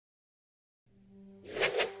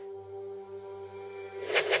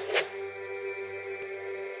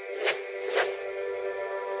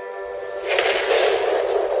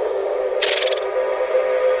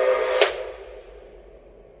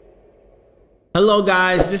Hello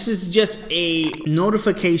guys, this is just a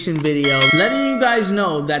notification video letting you guys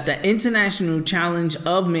know that the International Challenge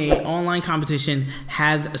of May online competition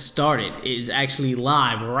has started. It is actually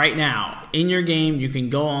live right now. In your game, you can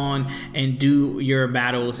go on and do your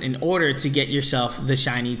battles in order to get yourself the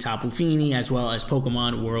shiny Tapu Fini as well as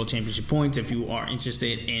Pokemon World Championship points if you are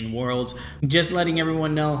interested in Worlds. Just letting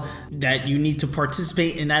everyone know that you need to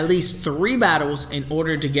participate in at least 3 battles in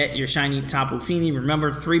order to get your shiny Tapu Fini.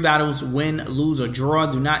 Remember, 3 battles, win, lose, or draw.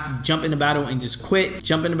 Do not jump in the battle and just quit.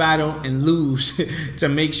 Jump in the battle and lose to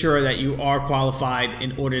make sure that you are qualified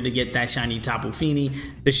in order to get that shiny Tapu Fini.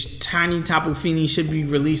 The shiny Tapu Fini should be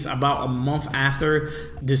released about a month after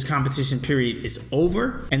this competition period is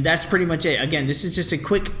over, and that's pretty much it. Again, this is just a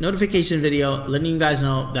quick notification video letting you guys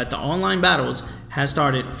know that the online battles has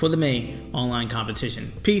started for the May online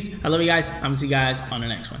competition. Peace. I love you guys. I'm gonna see you guys on the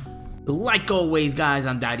next one. Like always, guys,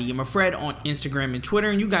 I'm Daddy Gamer Fred on Instagram and Twitter,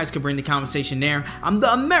 and you guys can bring the conversation there. I'm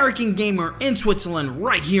the American Gamer in Switzerland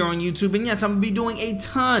right here on YouTube, and yes, I'm going to be doing a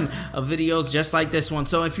ton of videos just like this one.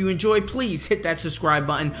 So if you enjoy, please hit that subscribe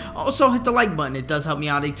button. Also, hit the like button. It does help me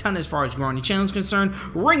out a ton as far as growing the channel is concerned.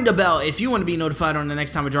 Ring the bell if you want to be notified on the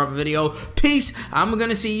next time I drop a video. Peace. I'm going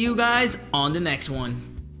to see you guys on the next one.